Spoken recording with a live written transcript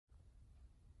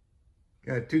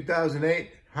Got a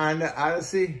 2008 Honda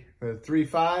Odyssey for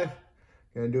 3.5.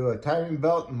 Gonna do a timing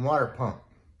belt and water pump.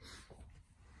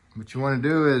 What you want to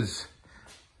do is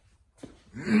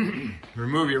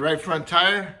remove your right front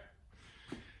tire,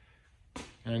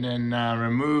 and then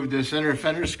remove this inner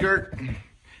fender skirt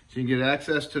so you can get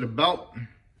access to the belt.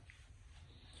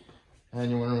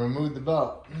 And you want to remove the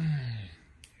belt.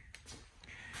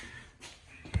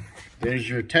 There's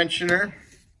your tensioner.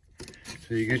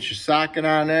 So you get your socket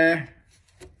on there,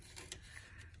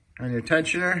 on your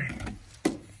tensioner,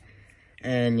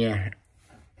 and yeah,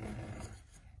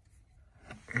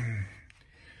 I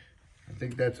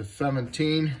think that's a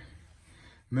 17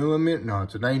 millimeter. No,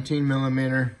 it's a 19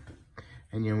 millimeter,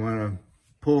 and you want to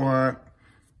pull on it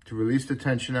to release the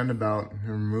tension on the belt and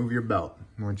remove your belt.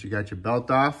 Once you got your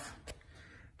belt off,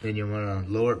 then you want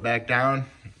to lower it back down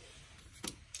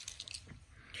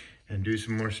and do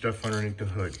some more stuff underneath the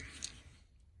hood.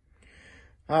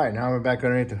 All right, now we're back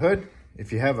underneath the hood.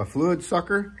 If you have a fluid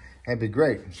sucker, that'd be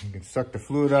great. You can suck the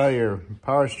fluid out of your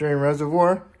power steering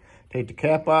reservoir, take the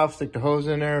cap off, stick the hose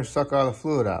in there, suck all the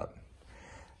fluid out.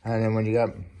 And then when you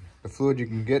got the fluid you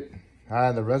can get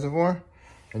out of the reservoir,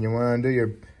 and you want to do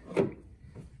your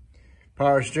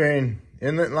power steering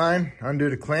inlet line, undo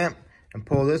the clamp, and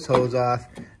pull this hose off,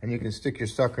 and you can stick your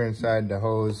sucker inside the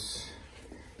hose,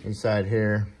 inside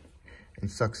here,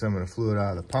 and suck some of the fluid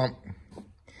out of the pump.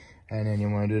 And then you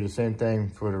want to do the same thing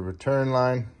for the return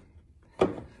line.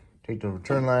 Take the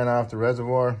return line off the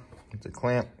reservoir with the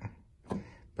clamp,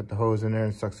 put the hose in there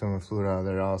and suck some of the fluid out of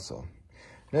there also.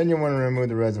 Then you want to remove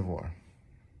the reservoir.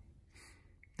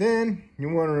 Then you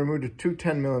want to remove the two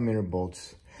 10 millimeter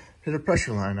bolts to the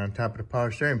pressure line on top of the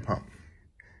power steering pump.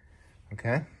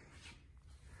 Okay?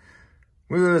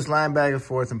 Wiggle this line back and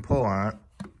forth and pull on it,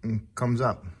 and it comes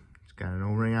up. It's got an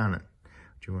O-ring on it.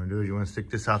 What you want to do is you want to stick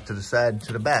this off to the side,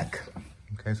 to the back.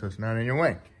 Okay, so it's not in your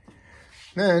way.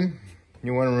 Then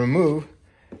you want to remove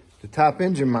the top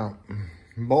engine mount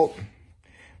bolt,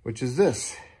 which is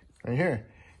this right here.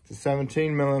 It's a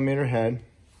 17 millimeter head,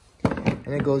 and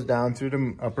it goes down through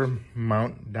the upper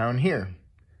mount down here.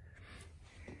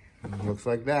 It looks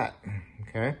like that.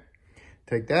 Okay,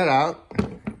 take that out.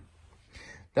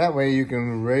 That way you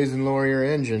can raise and lower your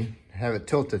engine, have it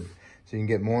tilted, so you can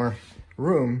get more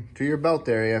room to your belt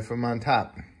area from on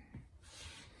top.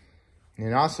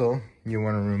 And also, you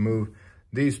want to remove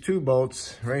these two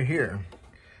bolts right here.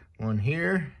 One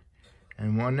here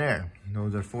and one there.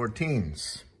 Those are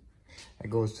 14s. That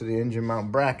goes to the engine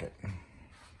mount bracket.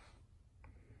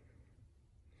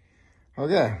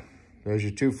 Okay, there's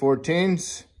your two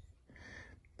 14s.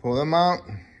 Pull them out,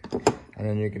 and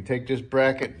then you can take this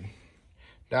bracket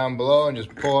down below and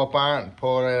just pull up on it and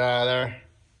pull it out of there.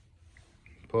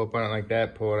 Pull up on it like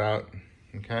that, pull it out,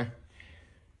 okay?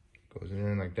 Goes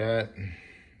in like that,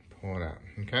 pull it out,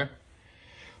 okay? A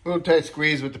little tight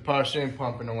squeeze with the power steering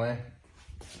pump in the way.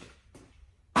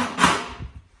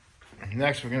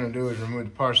 Next we're gonna do is remove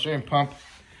the power steering pump,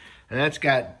 and that's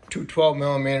got two 12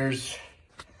 millimeters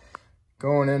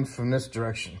going in from this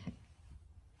direction.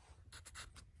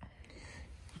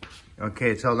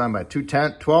 Okay, it's held on by two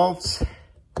 12s.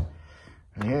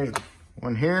 And here's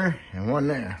one here and one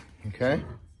there, okay?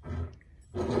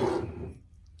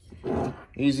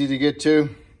 Easy to get to,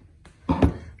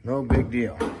 no big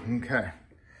deal, okay.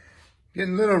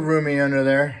 Getting a little roomy under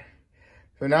there.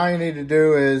 So now you need to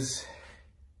do is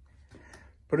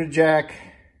put a jack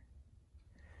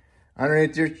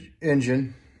underneath your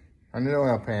engine, under the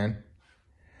oil pan.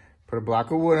 Put a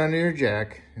block of wood under your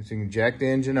jack, and so you can jack the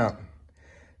engine up,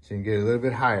 so you can get a little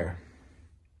bit higher.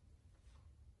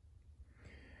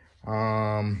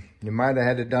 You might have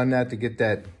had to done that to get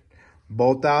that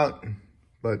bolt out,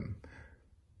 but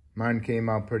mine came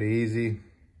out pretty easy.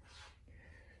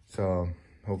 So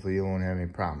hopefully you won't have any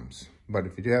problems. But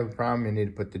if you do have a problem, you need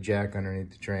to put the jack underneath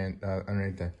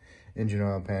the engine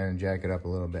oil pan and jack it up a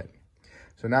little bit.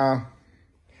 So now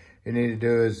you need to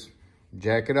do is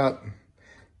jack it up,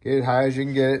 get it high as you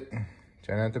can get it.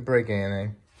 Try not to break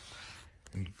anything.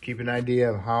 And keep an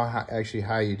idea of how actually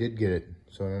high you did get it.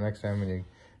 So the next time when you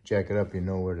jack it up, you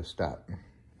know where to stop.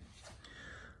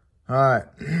 All right.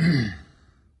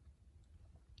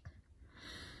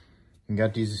 You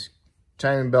got these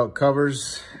timing belt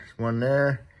covers, one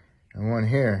there and one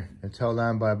here. It's held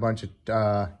on by a bunch of,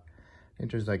 I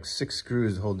think there's like 6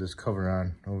 screws to hold this cover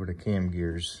on over the cam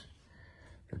gears.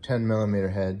 They're 10 millimeter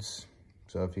heads.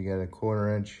 So if you got a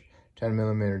 1/4 inch, 10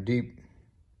 millimeter deep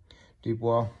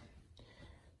wall,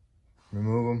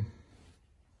 remove them,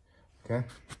 okay?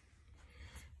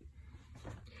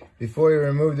 Before you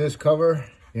remove this cover,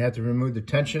 you have to remove the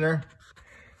tensioner.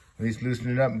 At least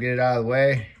loosen it up and get it out of the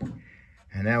way.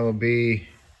 And that will be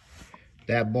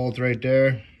that bolt right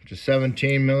there. It's a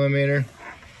 17 millimeter.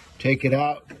 Take it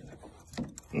out.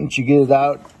 Once you get it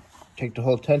out, take the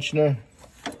whole tensioner.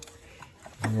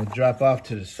 And we'll drop off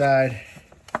to the side.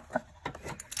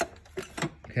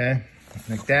 Okay,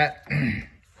 like that.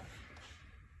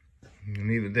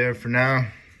 Leave it there for now.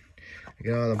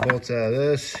 Get all the bolts out of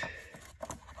this.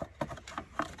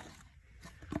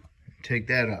 Take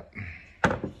that up.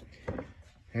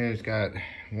 And it's got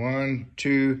 1,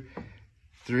 2,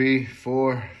 3,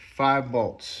 4, 5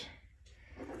 bolts.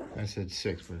 I said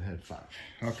 6, but it had 5.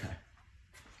 Okay.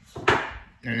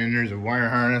 And then there's a wire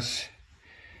harness.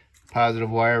 Positive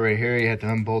wire right here. You have to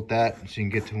unbolt that so you can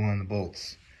get to one of the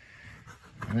bolts.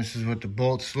 And this is what the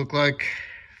bolts look like.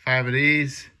 5 of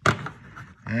these.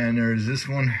 And there's this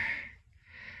one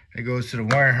that goes to the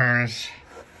wire harness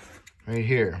right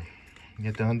here. You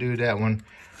have to undo that one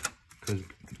because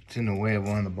it's in the way of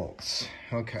one of the bolts.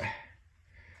 Okay.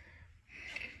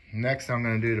 Next, I'm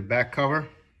going to do the back cover.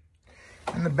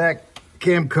 And the back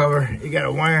cam cover, you got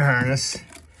a wire harness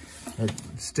that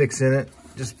sticks in it.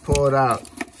 Just pull it out.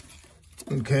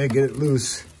 Okay, get it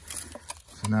loose.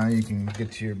 So now you can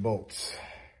get to your bolts.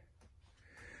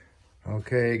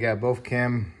 Okay, you got both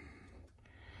cam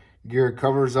gear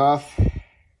covers off.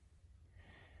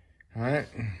 All right.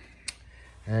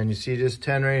 And you see this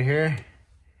 10 right here?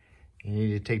 You need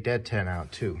to take that 10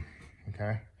 out too,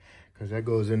 okay? Because that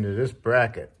goes into this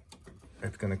bracket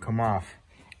that's gonna come off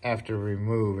after we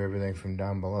remove everything from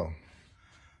down below.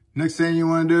 Next thing you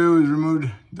wanna do is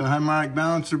remove the harmonic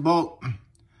balancer bolt.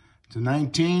 It's a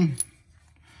 19.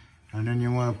 And then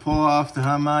you wanna pull off the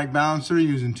harmonic balancer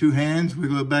using 2 hands,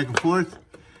 wiggle it back and forth,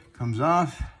 comes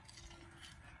off.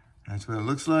 That's what it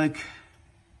looks like,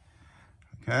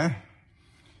 okay?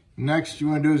 Next, you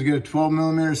want to do is get a 12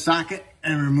 millimeter socket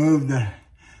and remove the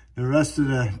rest of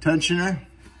the tensioner.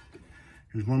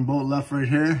 There's 1 bolt left right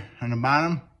here on the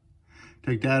bottom.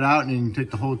 Take that out and you can take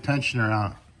the whole tensioner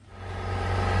out.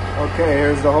 Okay,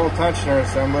 here's the whole tensioner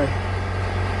assembly.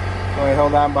 It's only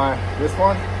held on by this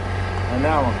one and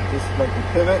that one. This is like the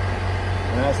pivot,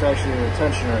 and that's actually the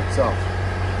tensioner itself.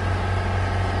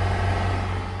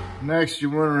 Next, you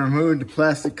want to remove the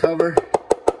plastic cover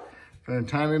for the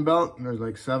timing belt. There's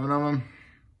like 7 of them,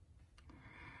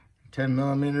 10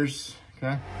 millimeters,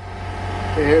 okay?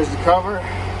 Okay, here's the cover.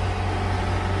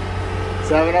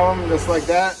 7 of them, just like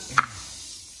that.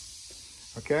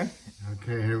 Okay.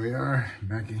 Okay, here we are,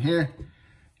 back in here.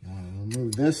 You want to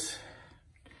remove this.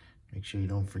 Make sure you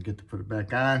don't forget to put it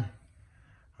back on,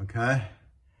 okay?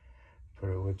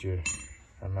 Put it with your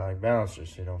harmonic balancer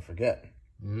so you don't forget.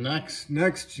 Next,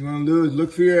 you want to do is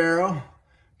look for your arrow,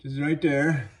 which is right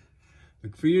there.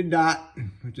 Look for your dot,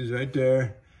 which is right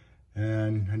there.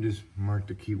 And I just marked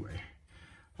the keyway.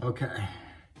 Okay,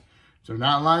 so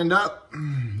not lined up,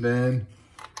 then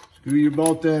screw your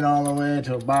bolt in all the way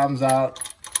until it bottoms out.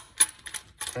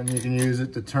 And you can use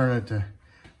it to turn it to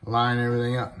line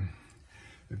everything up.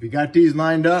 If you got these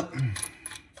lined up,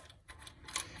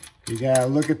 you gotta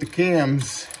look at the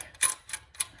cams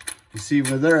to see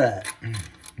where they're at,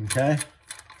 okay?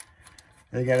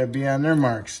 They gotta be on their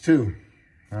marks too,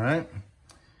 all right?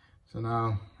 So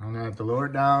now I'm gonna have to lower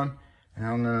it down and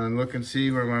I'm gonna look and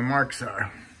see where my marks are.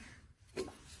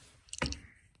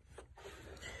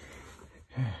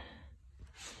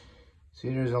 See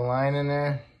there's a line in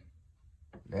there?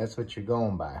 That's what you're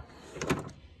going by.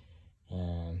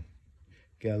 And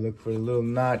gotta look for the little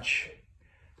notch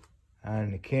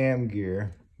on the cam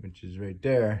gear, which is right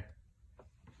there.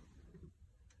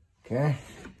 Okay,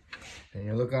 and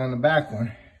you look on the back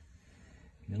one,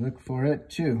 you look for it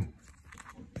too.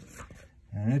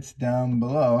 And it's down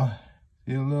below.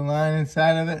 See a little line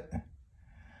inside of it?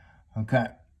 Okay.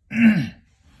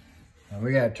 Now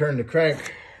we gotta turn the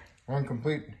crank 1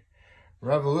 complete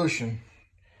revolution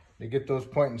to get those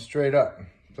pointing straight up.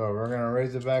 So we're gonna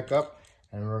raise it back up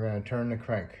and we're gonna turn the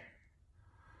crank.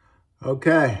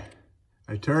 Okay,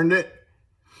 I turned it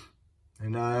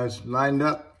and now it's lined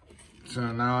up.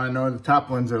 So now I know the top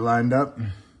ones are lined up.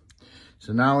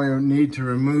 So now we need to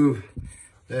remove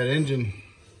that engine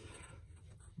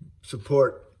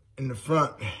support in the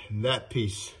front, that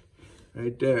piece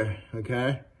right there,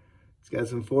 okay? It's got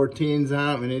some 14s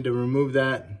on it. We need to remove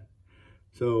that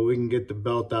so we can get the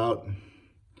belt out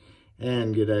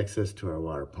and get access to our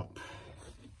water pump.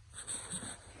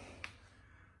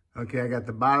 Okay, I got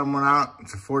the bottom one out.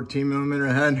 It's a 14 millimeter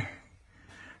head.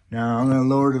 Now I'm gonna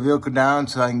lower the vehicle down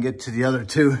so I can get to the other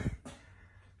 2.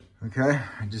 Okay,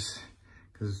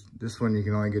 because this one you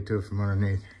can only get to it from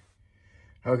underneath.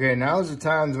 Okay, now's the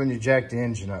times when you jack the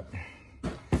engine up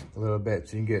a little bit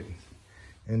so you can get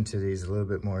into these a little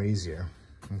bit more easier,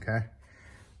 okay?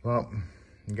 Well,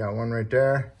 you got one right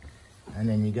there, and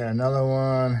then you got another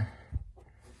one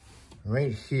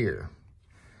right here.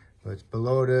 But it's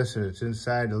below this, and it's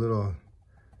inside the little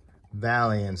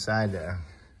valley inside there.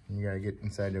 You gotta get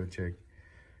inside there with your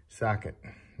socket,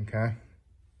 okay?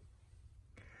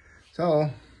 So,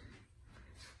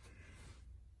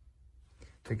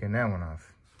 taking that one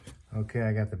off. Okay,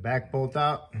 I got the back bolt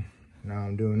out. Now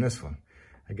I'm doing this one.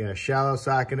 I got a shallow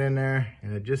socket in there,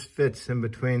 and it just fits in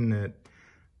between the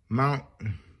mount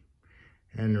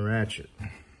and the ratchet.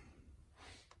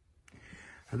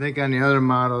 I think on the other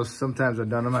models, sometimes I've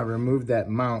done them, I removed that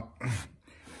mount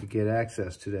to get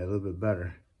access to that a little bit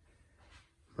better.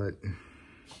 But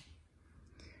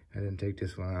I didn't take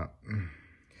this one out.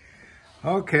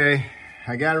 Okay,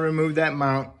 I gotta remove that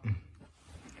mount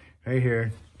right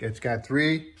here. It's got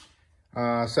three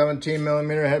 17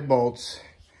 millimeter head bolts,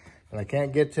 but I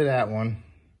can't get to that one.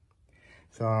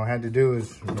 So all I had to do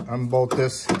is unbolt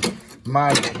this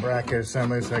mod bracket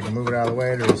assembly so I can move it out of the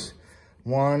way. There's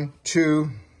 1, 2,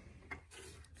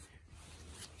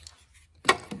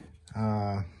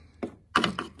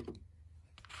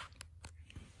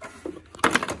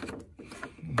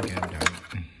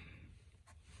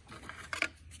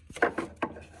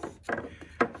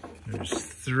 there's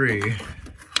 3.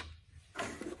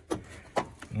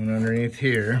 One underneath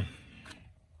here,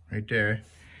 right there.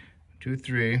 2,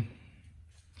 3.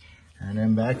 And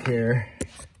then back here,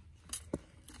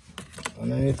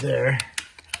 underneath there,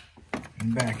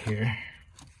 and back here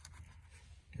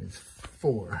is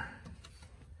 4.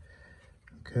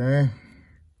 Okay.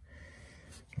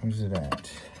 Where's it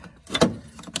at?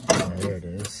 Oh, there it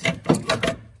is. There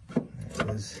it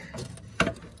is.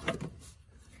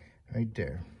 Right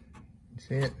there. You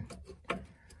see it?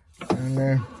 Down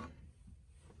there.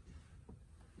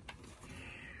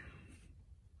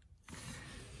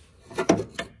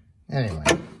 Anyway,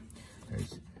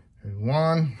 there's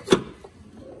 1,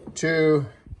 2,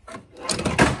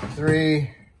 3,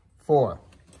 4.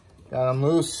 Got them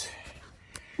loose.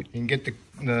 You can get the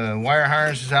wire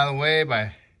harnesses out of the way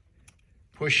by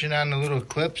pushing on the little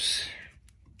clips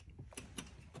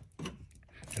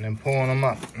and then pulling them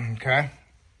up, okay?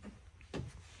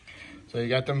 So you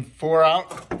got them 4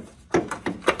 out.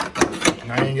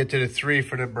 Now you can get to the 3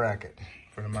 for the bracket,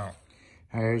 for the mount.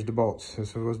 Here's the bolts.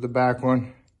 This was the back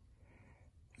one,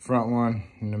 front one,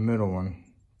 and the middle one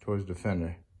towards the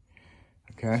fender.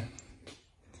 Okay?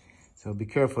 So be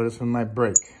careful, this one might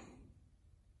break.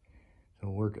 So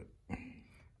work it.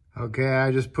 Okay,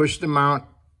 I just pushed the mount,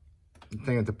 the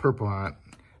thing with the purple on it.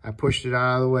 I pushed it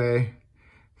out of the way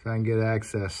so I can get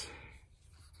access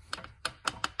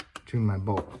to my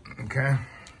bolt. Okay?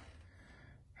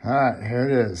 All right, here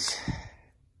it is.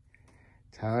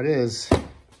 That's how it is.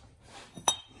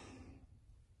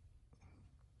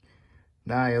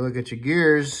 Now you look at your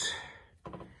gears,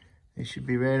 they should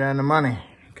be right on the money,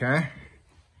 okay?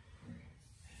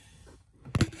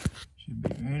 Should be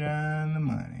right on the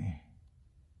money.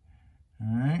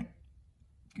 All right,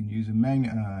 you can use a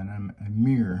magnet, a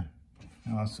mirror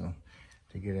also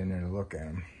to get in there to look at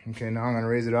them. Okay, now I'm gonna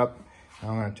raise it up.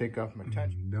 Now I'm gonna take off my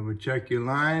tension. Double check your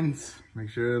lines, make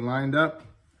sure they're lined up.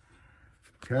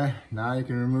 Okay, now you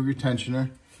can remove your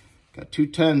tensioner. Got 2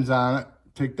 10s on it,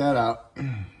 take that out.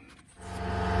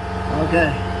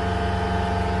 Okay,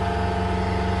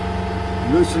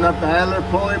 loosen up the idler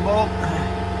pulley bolt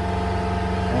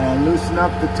and loosen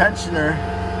up the tensioner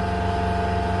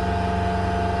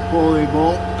pulley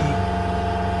bolt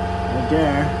right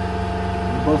there.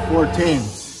 They're both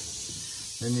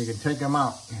 14s. Then you can take them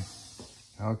out.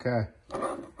 Okay,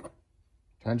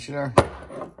 tensioner,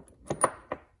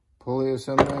 pulley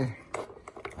assembly,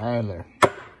 idler,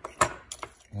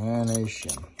 and a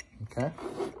shim. Okay.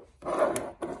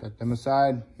 Set them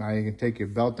aside. Now you can take your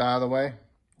belt out of the way.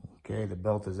 Okay, the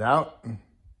belt is out.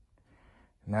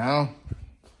 Now,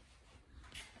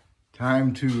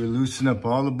 time to loosen up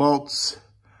all the bolts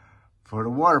for the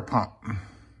water pump.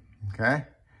 Okay?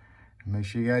 Make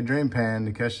sure you got a drain pan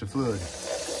to catch the fluid.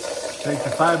 Take the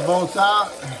 5 bolts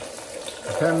out,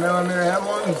 the 10 millimeter head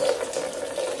ones,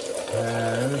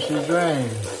 and there she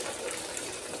drains.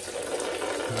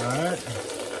 All right.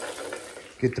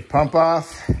 Get the pump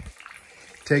off.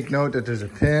 Take note that there's a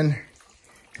pin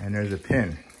and there's a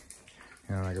pin,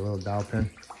 you know, like a little dowel pin.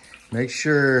 Make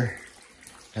sure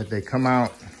that they come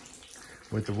out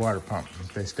with the water pump.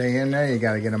 If they stay in there, you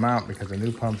got to get them out because the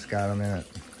new pump's got them in it,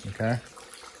 okay?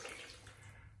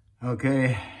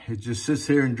 Okay, it just sits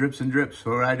here and drips.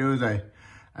 So what I do is I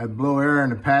blow air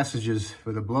in the passages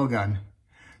with a blowgun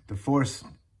to force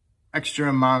extra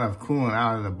amount of coolant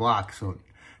out of the block so it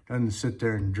doesn't sit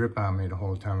there and drip on me the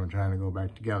whole time I'm trying to go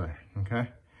back together, okay?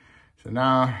 So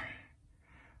now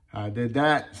I did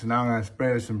that. So now I'm gonna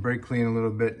spray with some brake clean a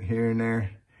little bit here and there,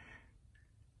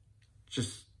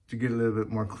 just to get a little bit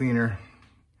more cleaner.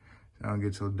 So I don't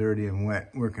get so dirty and wet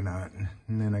working on it.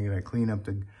 And then I gotta clean up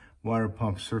the water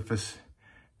pump surface,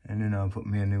 and then I'll put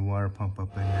me a new water pump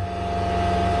up in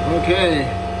there. Okay,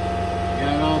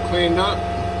 got it all cleaned up,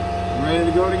 ready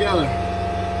to go together.